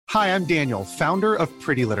Hi, I'm Daniel, founder of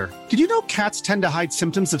Pretty Litter. Did you know cats tend to hide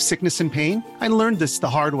symptoms of sickness and pain? I learned this the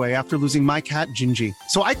hard way after losing my cat, Gingy.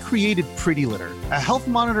 So I created Pretty Litter, a health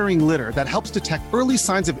monitoring litter that helps detect early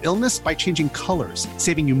signs of illness by changing colors,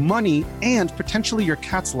 saving you money and potentially your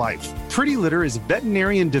cat's life. Pretty Litter is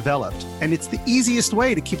veterinarian developed, and it's the easiest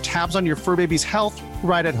way to keep tabs on your fur baby's health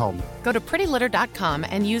right at home. Go to prettylitter.com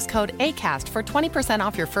and use code ACAST for 20%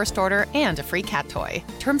 off your first order and a free cat toy.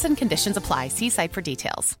 Terms and conditions apply. See site for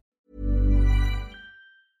details.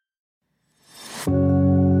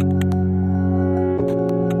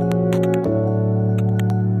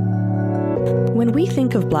 When we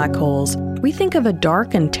think of black holes, we think of a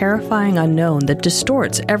dark and terrifying unknown that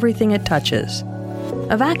distorts everything it touches.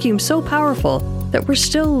 A vacuum so powerful that we're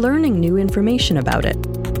still learning new information about it.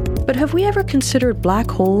 But have we ever considered black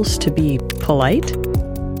holes to be polite?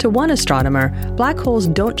 To one astronomer, black holes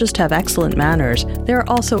don't just have excellent manners, they're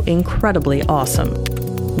also incredibly awesome.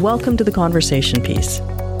 Welcome to the conversation piece.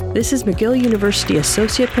 This is McGill University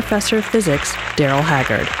Associate Professor of Physics, Daryl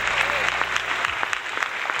Haggard.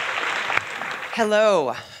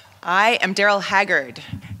 Hello, I am Daryl Haggard,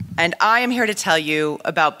 and I am here to tell you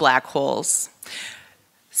about black holes.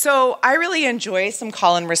 So I really enjoy some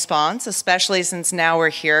call and response, especially since now we're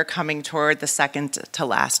here coming toward the second to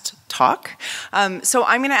last talk. So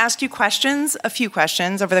I'm going to ask you a few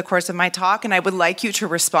questions over the course of my talk, and I would like you to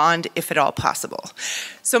respond if at all possible.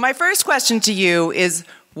 So my first question to you is,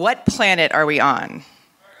 what planet are we on?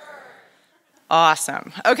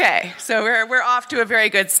 Awesome. Okay, so we're off to a very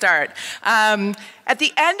good start. At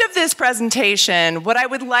the end of this presentation, what I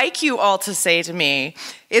would like you all to say to me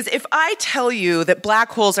is, if I tell you that black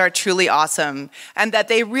holes are truly awesome and that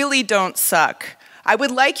they really don't suck, I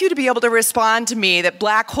would like you to be able to respond to me that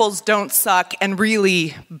black holes don't suck and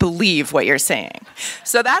really believe what you're saying.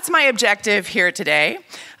 So that's my objective here today.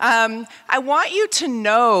 I want you to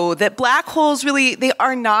know that black holes they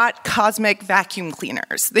are not cosmic vacuum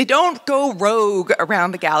cleaners. They don't go rogue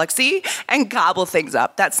around the galaxy and gobble things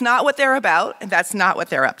up. That's not what they're about, and that's not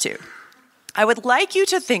what they're up to. I would like you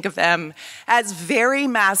to think of them as very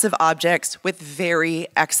massive objects with very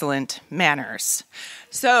excellent manners.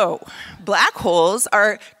 So, black holes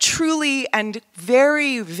are truly and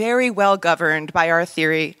very, very well governed by our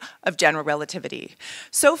theory of general relativity.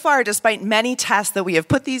 So far, despite many tests that we have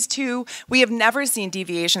put these to, we have never seen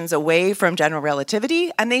deviations away from general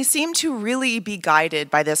relativity, and they seem to really be guided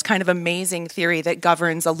by this kind of amazing theory that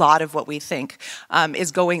governs a lot of what we think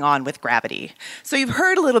is going on with gravity. So you've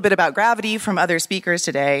heard a little bit about gravity from other speakers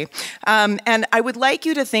today, and I would like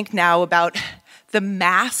you to think now about the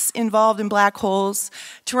mass involved in black holes,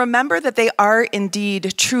 to remember that they are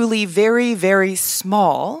indeed truly very, very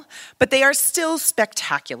small, but they are still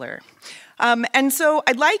spectacular. And so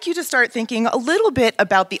I'd like you to start thinking a little bit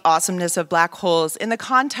about the awesomeness of black holes in the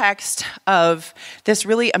context of this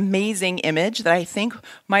really amazing image that I think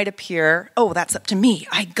might appear. Oh, that's up to me.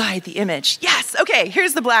 I guide the image. Yes, okay,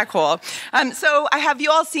 here's the black hole. So have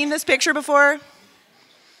you all seen this picture before?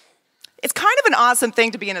 It's kind of an awesome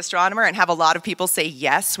thing to be an astronomer and have a lot of people say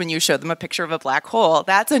yes when you show them a picture of a black hole.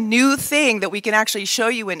 That's a new thing that we can actually show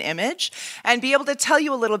you an image and be able to tell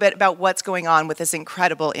you a little bit about what's going on with this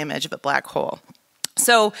incredible image of a black hole.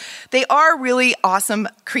 So they are really awesome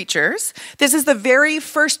creatures. This is the very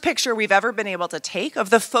first picture we've ever been able to take of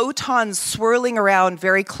the photons swirling around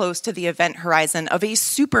very close to the event horizon of a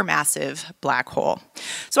supermassive black hole.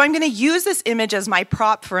 So I'm going to use this image as my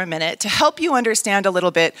prop for a minute to help you understand a little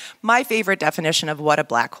bit my favorite definition of what a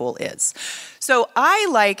black hole is. So I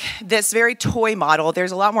like this very toy model.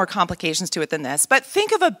 There's a lot more complications to it than this, but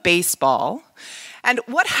think of a baseball. And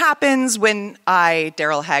what happens when I,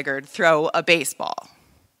 Daryl Haggard, throw a baseball?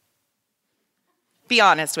 Be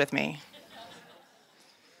honest with me.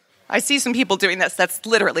 I see some people doing this. That's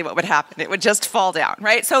literally what would happen. It would just fall down,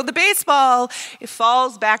 right? So the baseball, it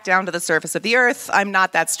falls back down to the surface of the earth. I'm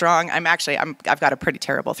not that strong. I've got a pretty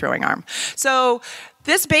terrible throwing arm. So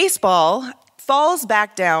this baseball falls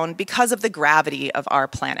back down because of the gravity of our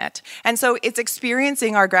planet. And so it's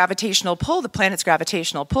experiencing our gravitational pull, the planet's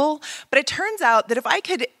gravitational pull. But it turns out that if I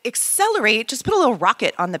could accelerate, just put a little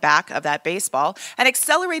rocket on the back of that baseball and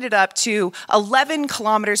accelerate it up to 11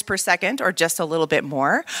 kilometers per second, or just a little bit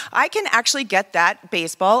more, I can actually get that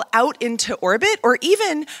baseball out into orbit, or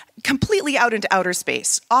even completely out into outer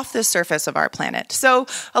space, off the surface of our planet. So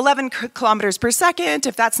 11 kilometers per second,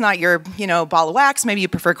 if that's not your, ball of wax, maybe you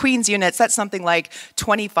prefer Queen's units, that's something like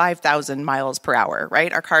 25,000 miles per hour,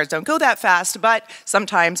 right? Our cars don't go that fast, but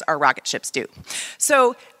sometimes our rocket ships do.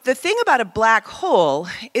 So the thing about a black hole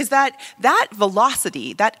is that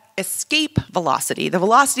velocity, that escape velocity, the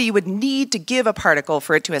velocity you would need to give a particle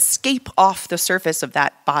for it to escape off the surface of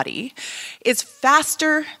that body, is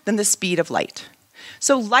faster than the speed of light.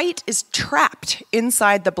 So light is trapped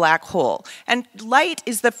inside the black hole, and light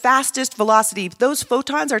is the fastest velocity. Those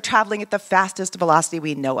photons are traveling at the fastest velocity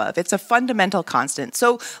we know of. It's a fundamental constant.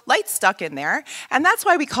 So light's stuck in there, and that's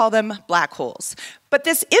why we call them black holes. But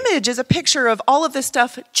this image is a picture of all of this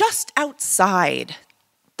stuff just outside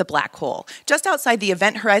the black hole. Just outside the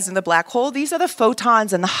event horizon of the black hole, these are the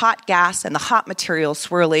photons and the hot gas and the hot material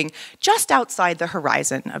swirling just outside the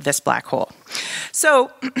horizon of this black hole. So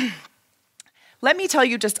let me tell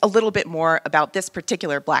you just a little bit more about this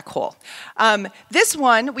particular black hole. This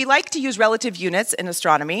one, we like to use relative units in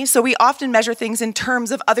astronomy, so we often measure things in terms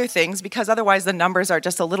of other things because otherwise the numbers are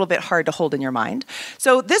just a little bit hard to hold in your mind.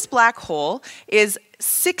 So this black hole is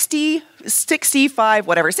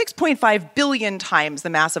 6.5 billion times the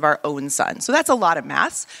mass of our own sun. So that's a lot of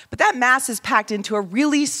mass, but that mass is packed into a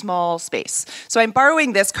really small space. So I'm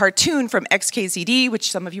borrowing this cartoon from XKCD, which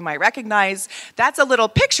some of you might recognize. That's a little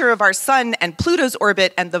picture of our sun and Pluto's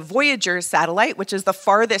orbit and the Voyager satellite, which is the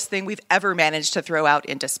farthest thing we've ever managed to throw out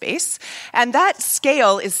into space. And that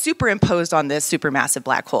scale is superimposed on this supermassive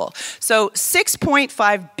black hole. So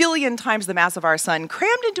 6.5 billion times the mass of our sun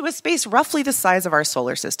crammed into a space roughly the size of our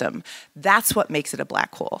solar system. That's what makes it a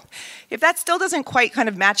black hole. If that still doesn't quite kind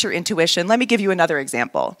of match your intuition, let me give you another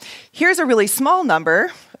example. Here's a really small number,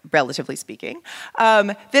 relatively speaking.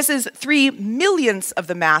 This is 3 millionths of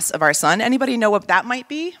the mass of our sun. Anybody know what that might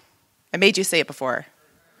be? I made you say it before.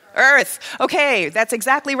 Earth. Okay, that's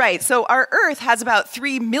exactly right. So our Earth has about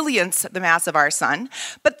 3 millionths the mass of our sun,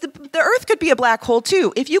 but the Earth could be a black hole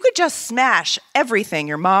too. If you could just smash everything,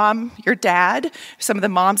 your mom, your dad, some of the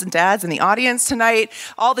moms and dads in the audience tonight,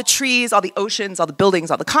 all the trees, all the oceans, all the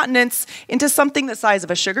buildings, all the continents, into something the size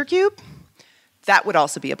of a sugar cube, that would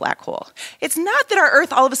also be a black hole. It's not that our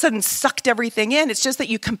Earth all of a sudden sucked everything in, it's just that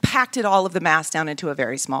you compacted all of the mass down into a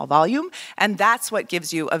very small volume, and that's what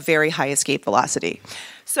gives you a very high escape velocity.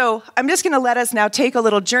 So I'm just going to let us now take a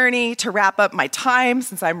little journey to wrap up my time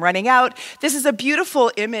since I'm running out. This is a beautiful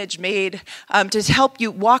image made to help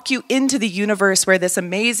you walk you into the universe where this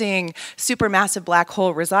amazing supermassive black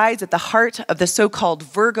hole resides at the heart of the so-called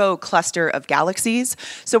Virgo cluster of galaxies.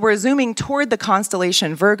 So we're zooming toward the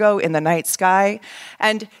constellation Virgo in the night sky.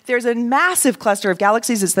 And there's a massive cluster of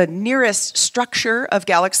galaxies. It's the nearest structure of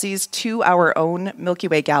galaxies to our own Milky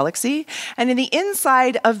Way galaxy. And in the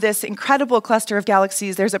inside of this incredible cluster of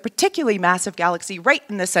galaxies, there's a particularly massive galaxy right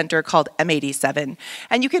in the center called M87.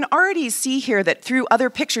 And you can already see here that through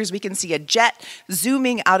other pictures, we can see a jet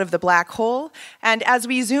zooming out of the black hole. And as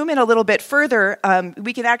we zoom in a little bit further,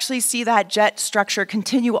 we can actually see that jet structure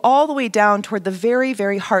continue all the way down toward the very,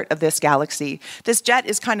 very heart of this galaxy. This jet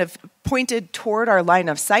is kind of pointed toward our line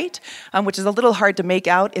of sight, which is a little hard to make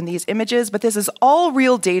out in these images, but this is all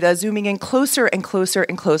real data zooming in closer and closer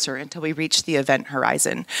and closer until we reach the event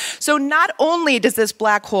horizon. So not only does this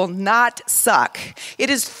black hole not suck, it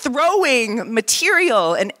is throwing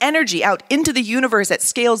material and energy out into the universe at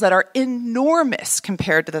scales that are enormous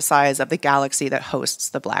compared to the size of the galaxy that hosts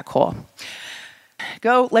the black hole.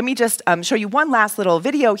 Let me just show you one last little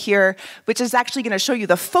video here, which is actually going to show you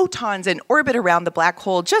the photons in orbit around the black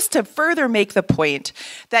hole, just to further make the point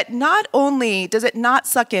that not only does it not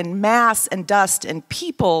suck in mass and dust and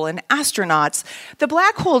people and astronauts, the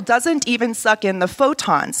black hole doesn't even suck in the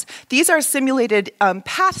photons. These are simulated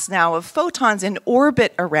paths now of photons in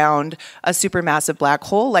orbit around a supermassive black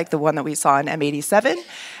hole, like the one that we saw in M87.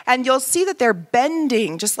 And you'll see that they're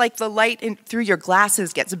bending, just like the light through your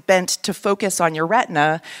glasses gets bent to focus on your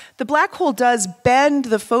retina. The black hole does bend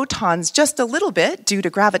the photons just a little bit due to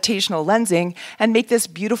gravitational lensing and make this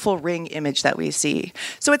beautiful ring image that we see.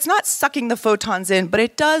 So it's not sucking the photons in, but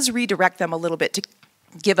it does redirect them a little bit to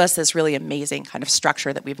give us this really amazing kind of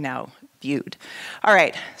structure that we've now viewed. All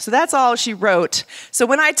right, so that's all she wrote. So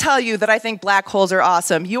when I tell you that I think black holes are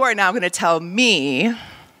awesome, you are now going to tell me.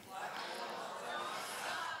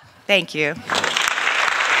 Thank you.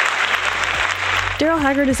 Daryl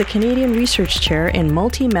Haggard is a Canadian Research Chair in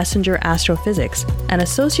Multi-Messenger Astrophysics and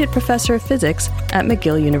Associate Professor of Physics at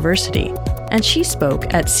McGill University. And she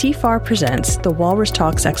spoke at CFAR Presents The Walrus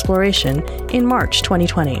Talks Exploration in March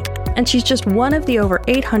 2020. And she's just one of the over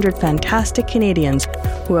 800 fantastic Canadians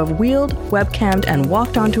who have wheeled, webcammed, and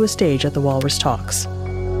walked onto a stage at the Walrus Talks.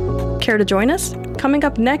 Care to join us? Coming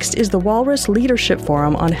up next is the Walrus Leadership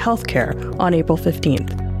Forum on Healthcare on April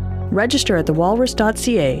 15th. Register at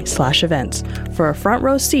thewalrus.ca/events for a front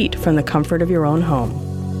row seat from the comfort of your own home.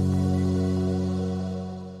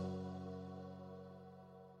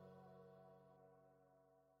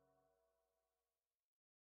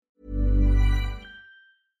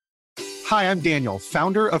 Hi, I'm Daniel,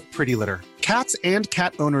 founder of Pretty Litter. Cats and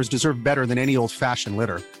cat owners deserve better than any old-fashioned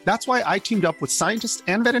litter. That's why I teamed up with scientists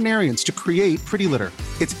and veterinarians to create Pretty Litter.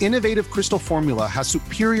 Its innovative crystal formula has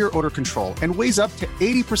superior odor control and weighs up to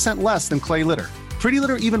 80% less than clay litter. Pretty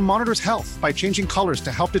Litter even monitors health by changing colors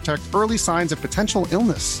to help detect early signs of potential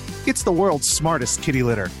illness. It's the world's smartest kitty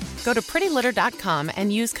litter. Go to prettylitter.com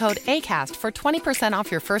and use code ACAST for 20% off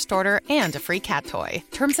your first order and a free cat toy.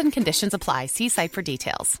 Terms and conditions apply. See site for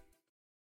details.